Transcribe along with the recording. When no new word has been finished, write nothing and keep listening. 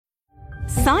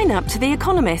Sign up to The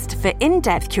Economist for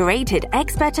in-depth curated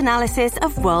expert analysis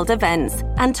of world events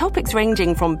and topics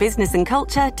ranging from business and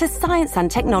culture to science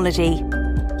and technology.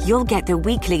 You'll get the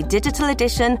weekly digital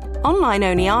edition,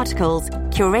 online-only articles,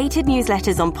 curated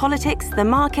newsletters on politics, the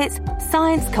markets,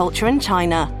 science, culture and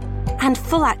China, and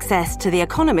full access to The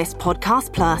Economist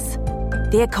Podcast Plus.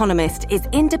 The Economist is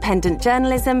independent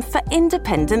journalism for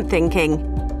independent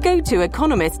thinking. Go to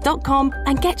economist.com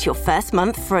and get your first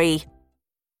month free.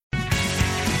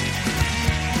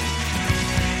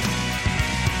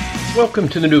 Welcome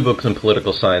to the New Books in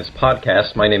Political Science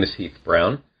podcast. My name is Heath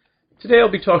Brown. Today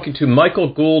I'll be talking to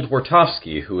Michael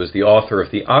Gould-Wartofsky, who is the author of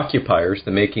The Occupiers,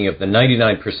 The Making of the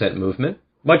 99% Movement.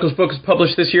 Michael's book is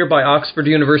published this year by Oxford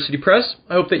University Press.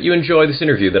 I hope that you enjoy this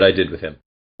interview that I did with him.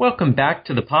 Welcome back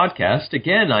to the podcast.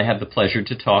 Again, I have the pleasure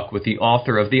to talk with the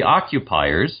author of The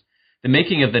Occupiers, The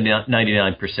Making of the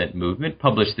 99% Movement,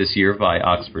 published this year by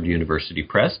Oxford University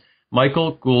Press.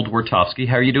 Michael Gould-Wartofsky,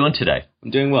 how are you doing today?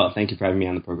 I'm doing well. Thank you for having me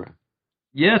on the program.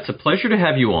 Yeah, it's a pleasure to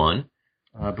have you on.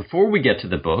 Before we get to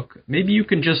the book, maybe you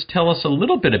can just tell us a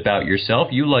little bit about yourself.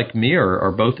 You, like me,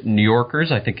 are both New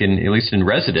Yorkers, I think, at least in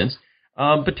residence.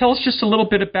 But tell us just a little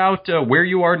bit about where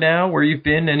you are now, where you've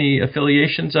been, any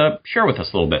affiliations. Share with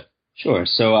us a little bit. Sure.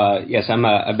 So, yes,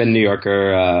 I've been a New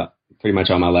Yorker pretty much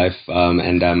all my life,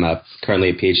 and I'm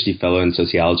currently a PhD fellow in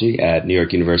sociology at New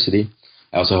York University.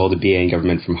 I also hold a BA in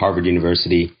government from Harvard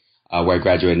University, where I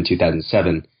graduated in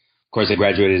 2007. Of course, I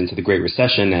graduated into the Great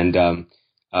Recession and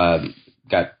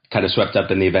got kind of swept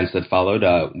up in the events that followed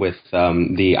with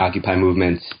the Occupy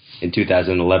movement in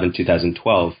 2011,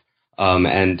 2012,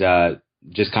 and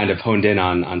just kind of honed in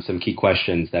on some key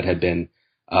questions that had been,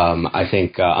 I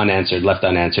think, left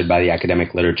unanswered by the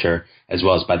academic literature as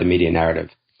well as by the media narrative.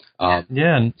 So,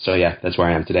 that's where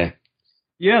I am today.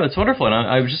 Yeah, that's wonderful. And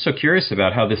I was just so curious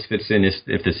about how this fits in.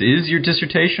 If this is your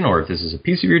dissertation or if this is a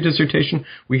piece of your dissertation,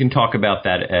 we can talk about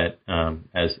that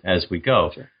as we go.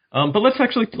 Sure. But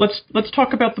let's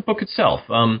talk about the book itself.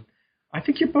 I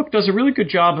think your book does a really good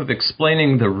job of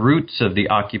explaining the roots of the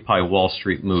Occupy Wall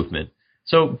Street movement.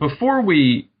 So before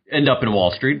we end up in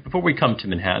Wall Street, before we come to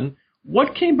Manhattan,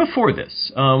 what came before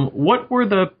this? What were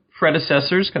the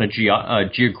predecessors, kind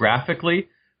of geographically,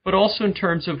 but also in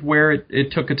terms of where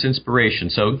it took its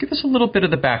inspiration? So give us a little bit of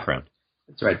the background.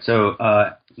 That's right. So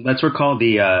let's recall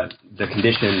the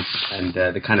conditions and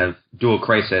the kind of dual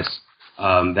crisis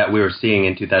that we were seeing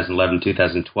in 2011,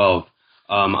 2012.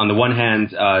 On the one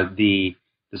hand, the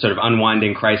sort of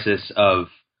unwinding crisis of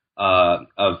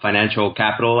financial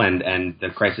capital and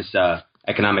the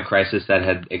economic crisis that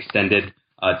had extended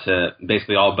to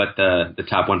basically all but the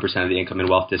top 1% of the income and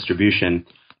wealth distribution.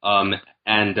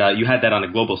 And you had that on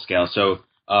a global scale. So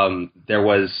there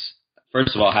was,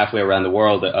 first of all, halfway around the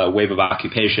world, a wave of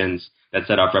occupations that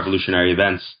set off revolutionary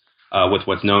events with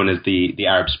what's known as the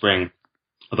Arab Spring,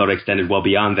 although it extended well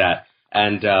beyond that.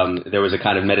 And there was a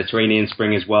kind of Mediterranean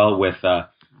Spring as well, with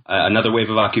another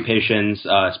wave of occupations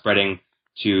spreading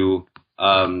to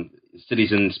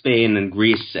cities in Spain and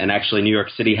Greece. And actually, New York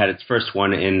City had its first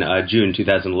one in June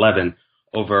 2011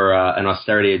 over an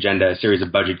austerity agenda, a series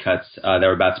of budget cuts that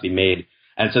were about to be made.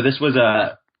 And so this was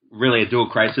really a dual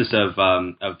crisis of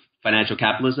financial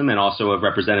capitalism and also of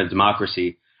representative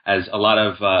democracy, as a lot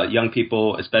of young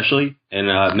people, especially in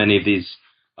many of these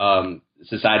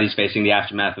societies facing the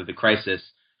aftermath of the crisis,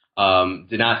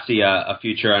 did not see a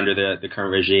future under the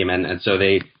current regime. And so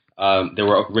there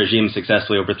were regimes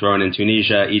successfully overthrown in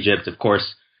Tunisia, Egypt. Of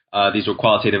course, these were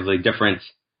qualitatively different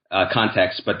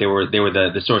contexts, but they were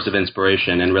the source of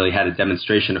inspiration and really had a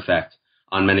demonstration effect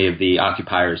on many of the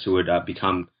occupiers who would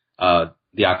become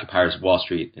the occupiers of Wall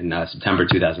Street in September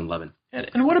 2011.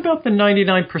 And what about the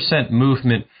 99%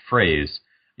 movement phrase?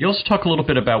 You also talk a little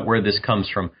bit about where this comes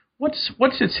from. What's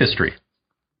its history?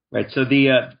 Right. So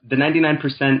the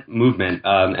 99% movement,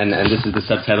 and this is the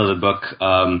subtitle of the book,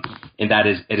 in that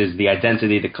it is the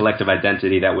identity, the collective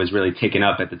identity that was really taken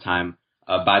up at the time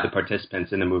by the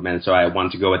participants in the movement. So I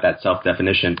wanted to go with that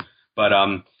self-definition. But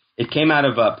it came out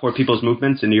of poor people's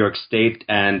movements in New York State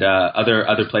and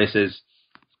other places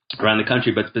around the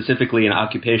country, but specifically an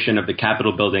occupation of the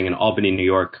Capitol building in Albany, New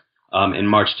York, in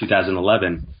March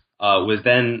 2011, was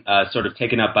then sort of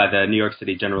taken up by the New York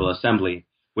City General Assembly,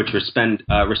 which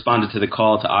responded to the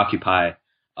call to occupy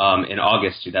in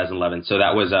August 2011. So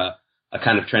that was a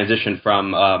kind of transition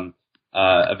from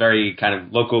a very kind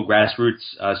of local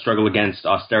grassroots struggle against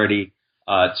austerity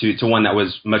to one that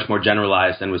was much more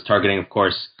generalized and was targeting, of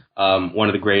course, one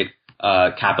of the great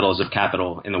capitals of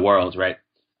capital in the world, right?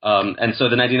 And so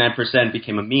the 99%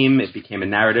 became a meme. It became a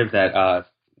narrative that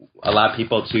allowed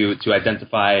people to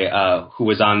identify who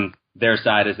was on their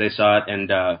side as they saw it, and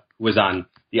was on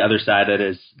the other side, that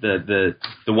is the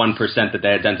 1% that they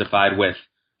identified with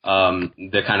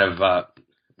the kind of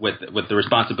with the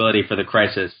responsibility for the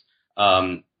crisis,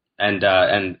 and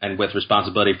with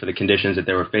responsibility for the conditions that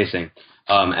they were facing,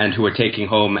 and who were taking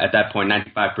home at that point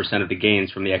 95% of the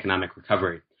gains from the economic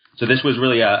recovery. So this was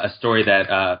really a story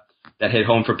that hit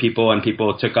home for people, and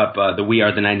people took up the "We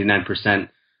Are the 99%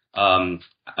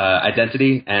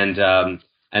 identity, and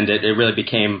it really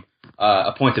became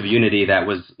a point of unity that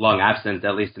was long absent,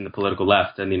 at least in the political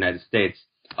left in the United States,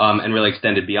 and really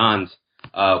extended beyond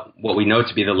what we know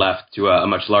to be the left to a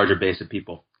much larger base of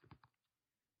people.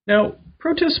 Now,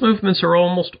 protest movements are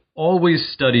almost always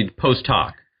studied post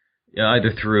hoc,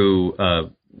 either through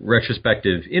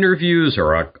retrospective interviews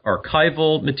or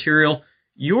archival material.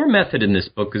 Your method in this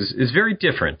book is very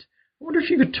different. I wonder if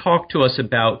you could talk to us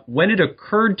about when it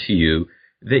occurred to you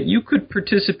that you could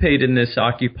participate in this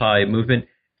Occupy movement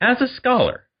as a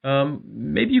scholar.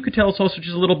 Maybe you could tell us also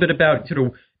just a little bit about sort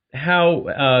of how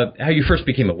you first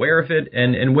became aware of it,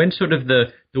 and when sort of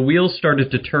the wheels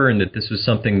started to turn that this was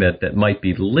something that might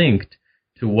be linked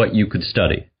to what you could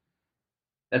study.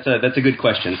 That's a good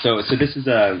question. So this is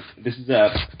a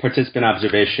participant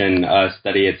observation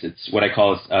study. It's what I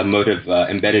call a motive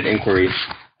embedded inquiry,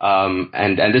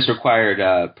 and this required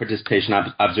participation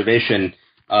observation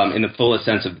in the fullest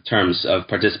sense of the terms of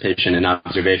participation and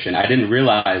observation. I didn't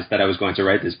realize that I was going to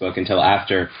write this book until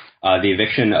after the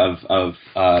eviction of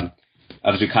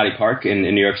Zuccotti Park in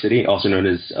New York City, also known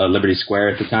as Liberty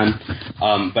Square at the time.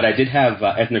 But I did have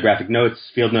ethnographic notes,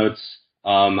 field notes.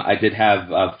 I did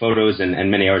have photos and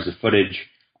many hours of footage,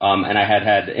 and I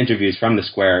had interviews from the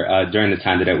square during the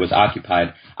time that it was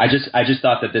occupied. I just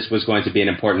thought that this was going to be an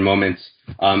important moment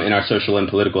in our social and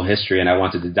political history, and I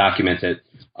wanted to document it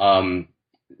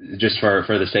just for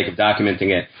the sake of documenting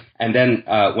it. And then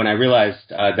when I realized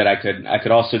that I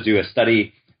could also do a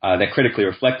study that critically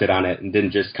reflected on it and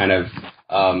didn't just kind of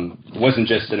wasn't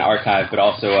just an archive, but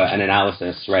also an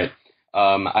analysis, right?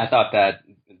 I thought that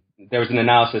there was an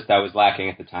analysis that was lacking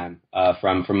at the time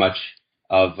from much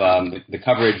of the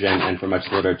coverage and from much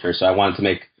literature. So I wanted to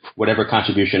make whatever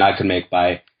contribution I could make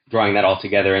by drawing that all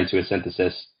together into a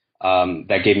synthesis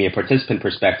that gave me a participant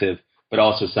perspective, but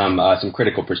also some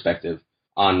critical perspective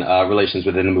on relations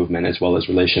within the movement, as well as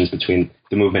relations between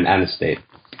the movement and the state.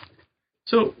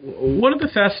 So one of the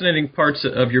fascinating parts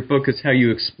of your book is how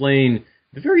you explain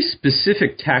the very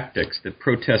specific tactics that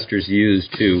protesters use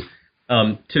to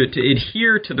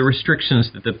adhere to the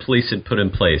restrictions that the police had put in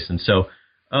place. And so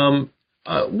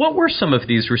what were some of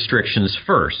these restrictions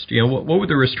first? What were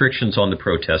the restrictions on the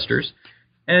protesters?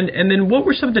 And then what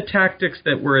were some of the tactics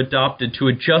that were adopted to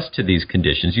adjust to these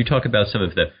conditions? You talk about some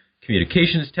of the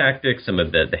communications tactics, some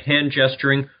of the hand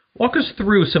gesturing. Walk us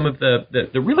through some of the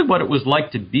really what it was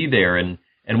like to be there and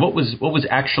what was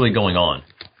actually going on.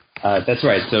 That's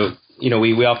right. So,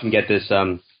 we often get this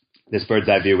bird's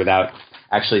eye view without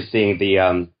actually seeing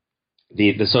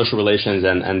the social relations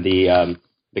and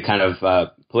the kind of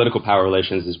political power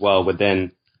relations as well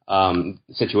within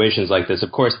situations like this.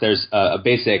 Of course, there's a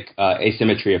basic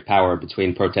asymmetry of power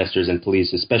between protesters and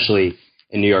police, especially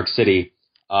in New York City.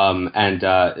 And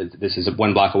this is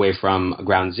 1 block away from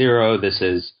Ground Zero. This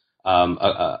is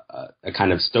a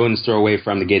kind of stone's throw away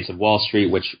from the gates of Wall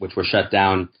Street, which were shut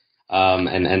down,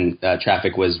 and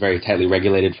traffic was very tightly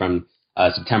regulated from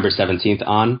September 17th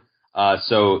on.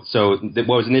 So what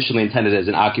was initially intended as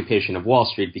an occupation of Wall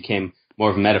Street became more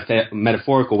of a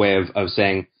metaphorical way of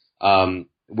saying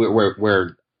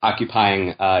we're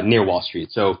occupying near Wall Street.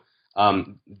 So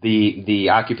the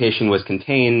occupation was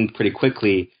contained pretty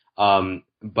quickly,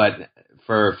 but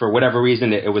for whatever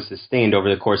reason it was sustained over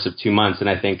the course of 2 months. And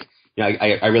I think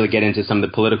I really get into some of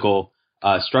the political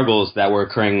struggles that were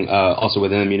occurring also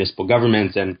within the municipal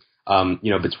government and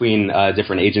between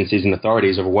different agencies and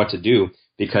authorities over what to do,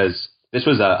 because this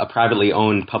was a privately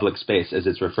owned public space, as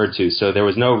it's referred to. So there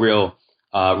was no real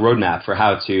roadmap for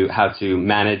how to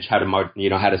manage, how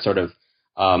to sort of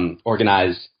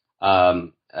organize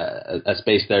a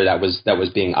space there that was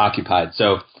being occupied.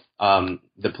 So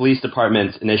the police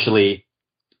department initially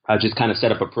just kind of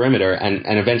set up a perimeter, and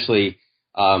eventually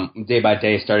day by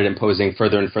day started imposing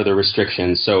further and further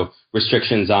restrictions. So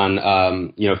restrictions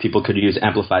on people could use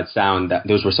amplified sound.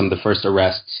 Those were some of the first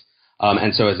arrests.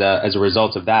 And so as a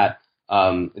result of that,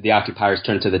 the occupiers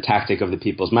turned to the tactic of the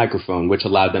people's microphone, which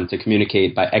allowed them to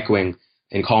communicate by echoing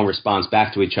in call and response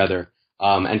back to each other,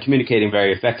 and communicating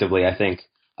very effectively, I think,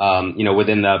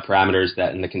 within the parameters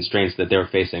and the constraints that they were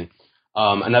facing.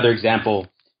 Another example.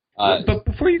 But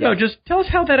before you go, just tell us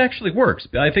how that actually works.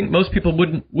 I think most people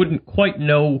wouldn't quite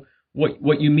know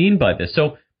what you mean by this.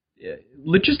 So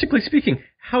logistically speaking,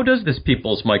 how does this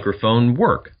people's microphone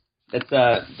work? That's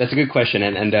a good question,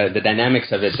 and the dynamics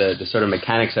of it, the sort of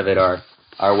mechanics of it are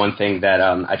one thing that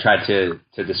I tried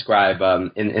to describe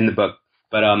in the book.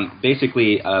 But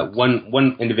basically,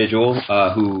 one individual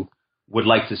who would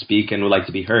like to speak and would like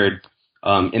to be heard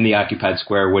in the occupied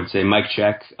square would say mic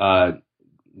check.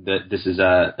 This is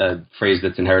a phrase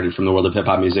that's inherited from the world of hip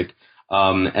hop music,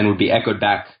 and would be echoed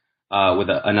back with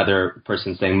another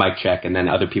person saying mic check, and then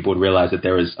other people would realize that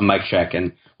there was a mic check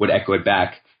and would echo it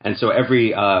back. And so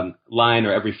every line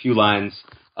or every few lines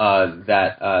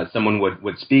that someone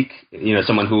would speak,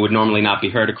 someone who would normally not be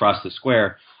heard across the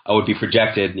square would be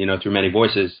projected, through many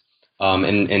voices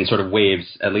in sort of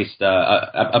waves, at least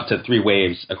up to 3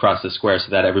 waves across the square,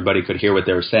 so that everybody could hear what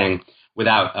they were saying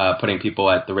without putting people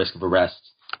at the risk of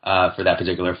arrest for that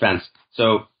particular offense.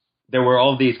 So there were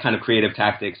all these kind of creative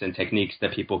tactics and techniques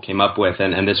that people came up with,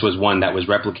 and this was one that was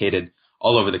replicated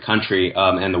all over the country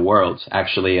and the world,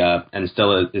 actually, and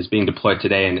still is being deployed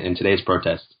today in today's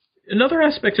protests. Another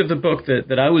aspect of the book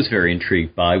that I was very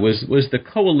intrigued by was the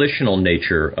coalitional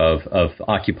nature of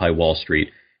Occupy Wall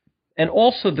Street, and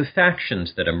also the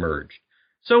factions that emerged.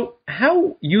 So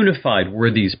how unified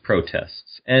were these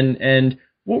protests, and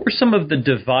what were some of the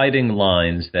dividing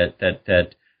lines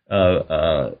that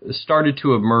started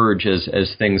to emerge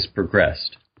as things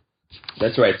progressed?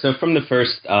 That's right. So from the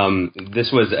first,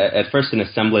 this was at first an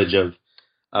assemblage of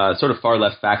sort of far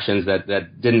left factions that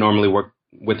didn't normally work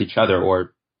with each other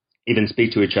or even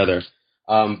speak to each other.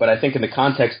 But I think in the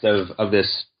context of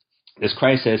this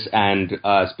crisis, and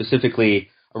specifically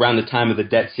around the time of the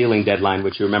debt ceiling deadline,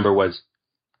 which you remember was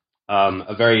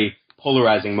a very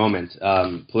polarizing moment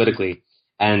politically,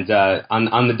 and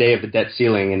on the day of the debt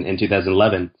ceiling in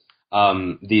 2011,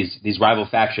 these rival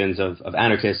factions of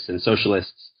anarchists and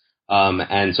socialists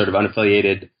and sort of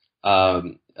unaffiliated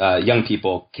young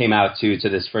people came out to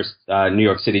this first New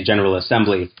York City General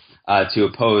Assembly to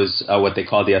oppose what they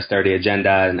called the austerity agenda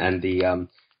and the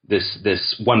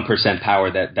this 1%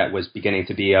 power that was beginning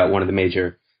to be one of the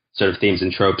major sort of themes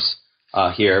and tropes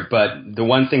here. But the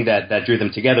one thing that drew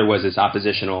them together was this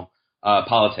oppositional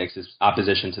politics, this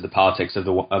opposition to the politics of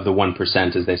the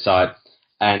 1% as they saw it,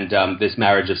 and this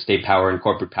marriage of state power and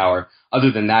corporate power.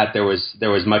 Other than that, there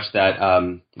was much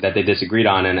that they disagreed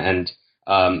on, and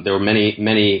there were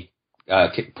many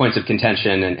points of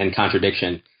contention and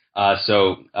contradiction.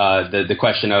 So the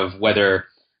question of whether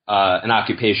an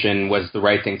occupation was the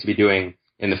right thing to be doing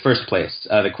in the first place,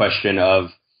 the question of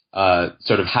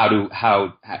sort of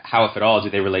how if at all do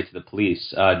they relate to the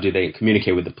police, do they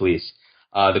communicate with the police,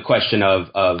 the question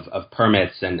of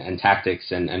permits and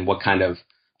tactics and what kind of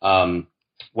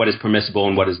what is permissible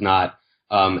and what is not,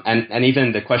 and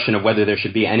even the question of whether there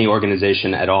should be any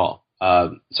organization at all,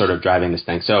 sort of driving this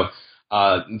thing. So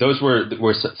those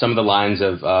were some of the lines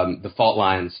of the fault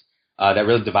lines that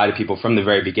really divided people from the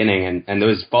very beginning, and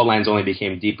those fault lines only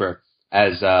became deeper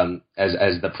as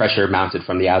the pressure mounted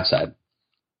from the outside.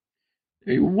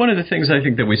 One of the things I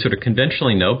think that we sort of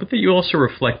conventionally know, but that you also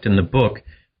reflect in the book,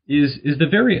 is the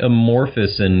very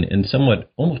amorphous and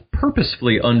somewhat almost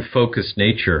purposefully unfocused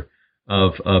nature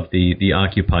of the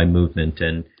Occupy movement,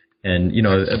 and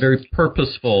a very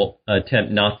purposeful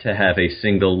attempt not to have a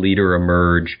single leader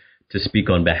emerge to speak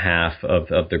on behalf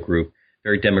of the group,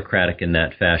 very democratic in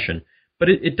that fashion. But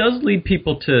it does lead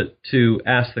people to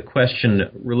ask the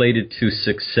question related to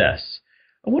success.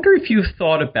 I wonder if you've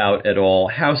thought about at all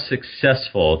how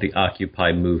successful the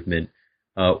Occupy movement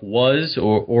was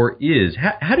or is.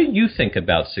 How do you think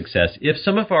about success? If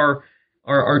some of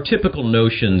our typical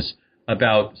notions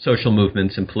about social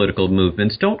movements and political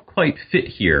movements don't quite fit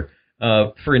here.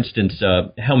 For instance,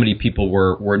 how many people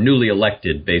were newly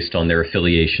elected based on their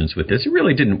affiliations with this? It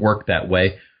really didn't work that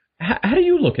way. How do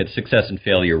you look at success and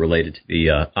failure related to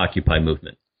the Occupy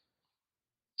movement?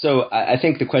 So I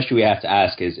think the question we have to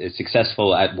ask is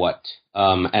successful at what?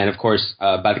 And of course,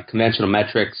 by the conventional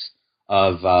metrics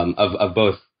of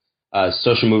both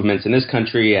social movements in this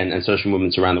country and social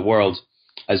movements around the world,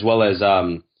 as well as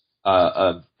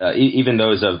even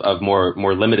those of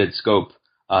more limited scope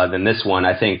than this one,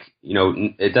 I think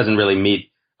it doesn't really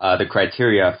meet the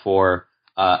criteria for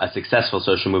a successful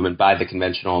social movement by the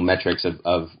conventional metrics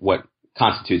of what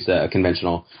constitutes a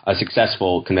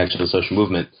successful conventional social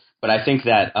movement. But I think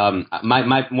that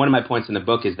one of my points in the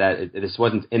book is that this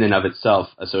wasn't in and of itself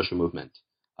a social movement,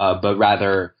 but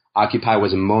rather Occupy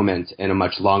was a moment in a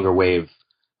much longer wave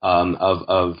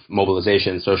of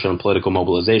mobilization, social and political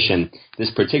mobilization.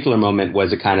 This particular moment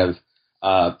was a kind of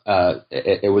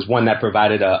it was one that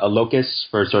provided a locus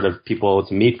for sort of people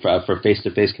to meet for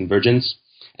face-to-face convergence,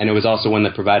 and it was also one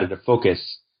that provided a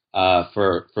focus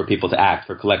for people to act,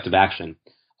 for collective action.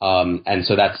 And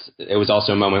so it was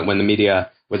also a moment when the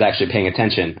media was actually paying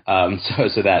attention,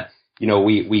 so that,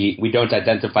 we don't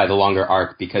identify the longer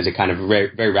arc because it kind of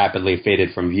very, very rapidly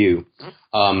faded from view.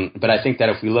 But I think that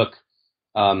if we look,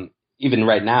 even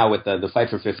right now with the Fight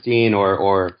for 15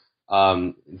 or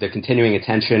the continuing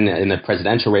attention in the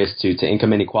presidential race to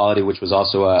income inequality, which was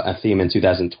also a theme in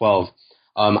 2012,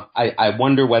 I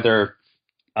wonder whether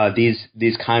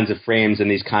these kinds of frames and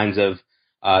these kinds of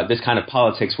this kind of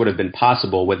politics would have been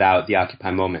possible without the Occupy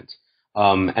moment.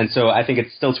 And so I think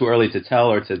it's still too early to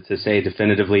tell or to say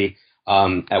definitively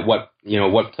at what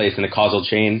place in the causal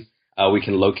chain we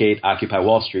can locate Occupy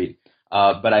Wall Street.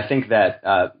 But I think that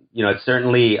it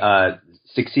certainly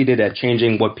succeeded at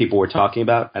changing what people were talking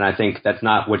about, and I think that's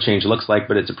not what change looks like,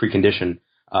 but it's a precondition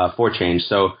for change.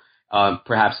 So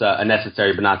perhaps a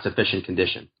necessary but not sufficient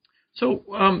condition. So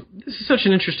this is such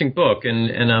an interesting book,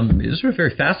 and I'm sort of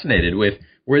very fascinated with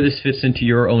where this fits into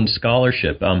your own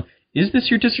scholarship. Is this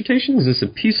your dissertation? Is this a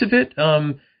piece of it?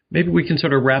 Maybe we can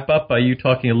sort of wrap up by you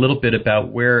talking a little bit about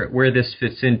where this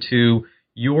fits into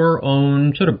your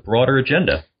own sort of broader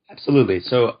agenda. Absolutely.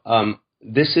 So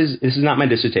this is not my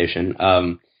dissertation.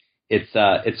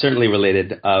 It's certainly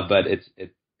related, but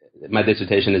my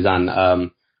dissertation is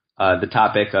on the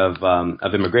topic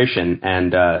of immigration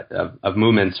and of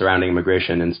movements surrounding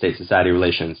immigration and state-society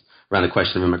relations around the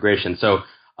question of immigration. So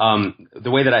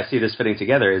the way that I see this fitting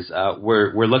together is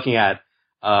we're looking at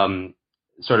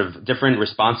sort of different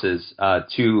responses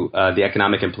to the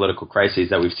economic and political crises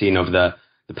that we've seen over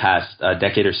the past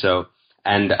decade or so,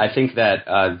 and I think that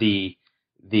the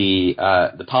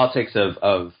politics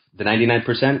of the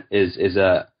 99% is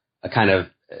a kind of,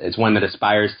 it's one that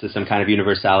aspires to some kind of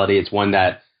universality. It's one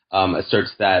that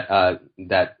asserts that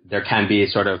there can be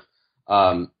sort of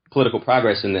political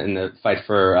progress in the fight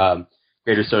for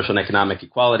greater social and economic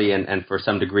equality and for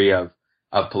some degree of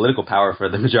political power for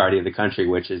the majority of the country,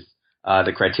 which is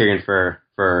the criterion for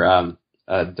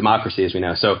democracy, as we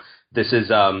know. So this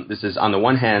is on the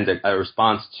one hand a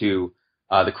response to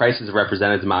the crisis of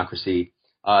representative democracy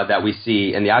that we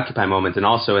see in the Occupy moment, and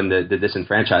also in the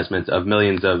disenfranchisement of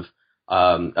millions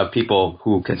of people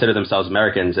who consider themselves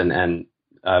Americans and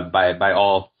by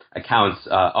all accounts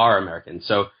are Americans.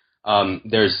 So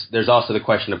there's also the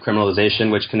question of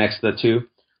criminalization, which connects the two,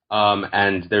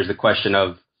 and there's the question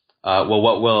of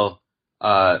what will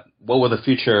the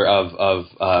future of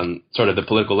sort of the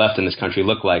political left in this country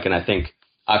look like? And I think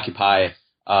Occupy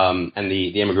and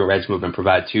the immigrant rights movement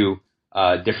provide two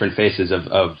different faces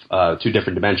of two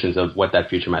different dimensions of what that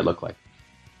future might look like.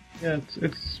 Yeah,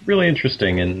 it's really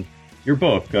interesting. And your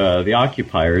book, The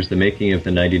Occupiers, The Making of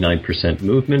the 99%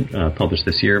 Movement, published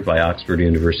this year by Oxford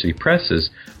University Press, is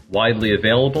widely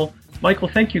available. Michael,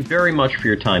 thank you very much for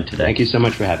your time today. Thank you so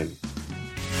much for having me.